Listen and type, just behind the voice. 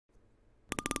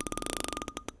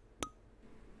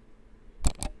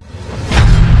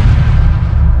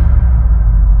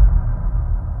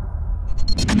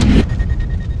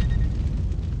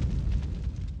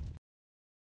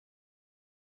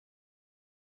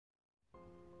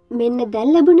මෙන්න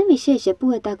දැන් ලැබුණ විශේෂ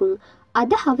පුවතක්.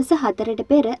 අද හවස 4ට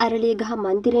පෙර අරලියගහ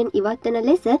මන්දිරයෙන් ඉවත් වන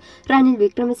ලෙස රනිල්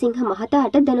වික්‍රමසිංහ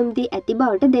මහතාට දැනුම් දී ඇති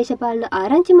බවට දේශපාලන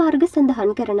ආරංචි මාර්ග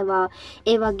සඳහන් කරනවා.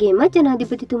 ඒ වගේම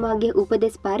ජනාධිපතිතුමාගේ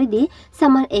උපදෙස් පරිදි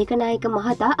සමන් ඒකනායක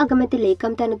මහතා අගමැති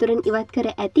ලේකම් තනතුරෙන් ඉවත් කර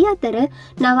ඇති අතර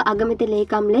නව අගමැති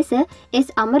ලේකම් ලෙස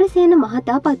එස් අමරසේන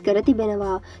මහතා පත් කර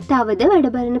තිබෙනවා. තවද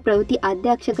වැඩබලන ප්‍රවෘත්ති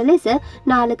අධ්‍යක්ෂක ලෙස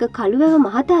නාලක කළුවැව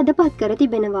මහතාද පත් කර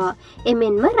තිබෙනවා.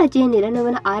 එමෙන්ම රජයේ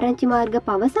නිරනවන ආරංචි මාර්ග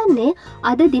පවසන්නේ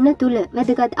අද දින තුල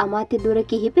වැදගත් අමාත්‍ය දුර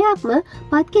කිහිපයක්ම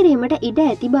පත් කිරීමට ඉඩ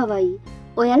ඇති බවයි.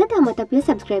 ඔයාලා තාමත් අපිව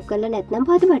සබ්ස්ක්‍රයිබ් කරලා නැත්නම්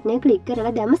පහත බටනේ ක්ලික්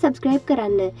කරලා දැන්ම සබ්ස්ක්‍රයිබ්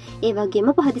කරන්න. ඒ වගේම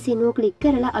පහත සිනුව ක්ලික්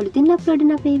කරලා අලුතින් අප්ලෝඩ්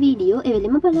කරන අපේ වීඩියෝ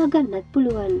එවෙලෙම බලා ගන්නත්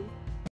පුළුවන්.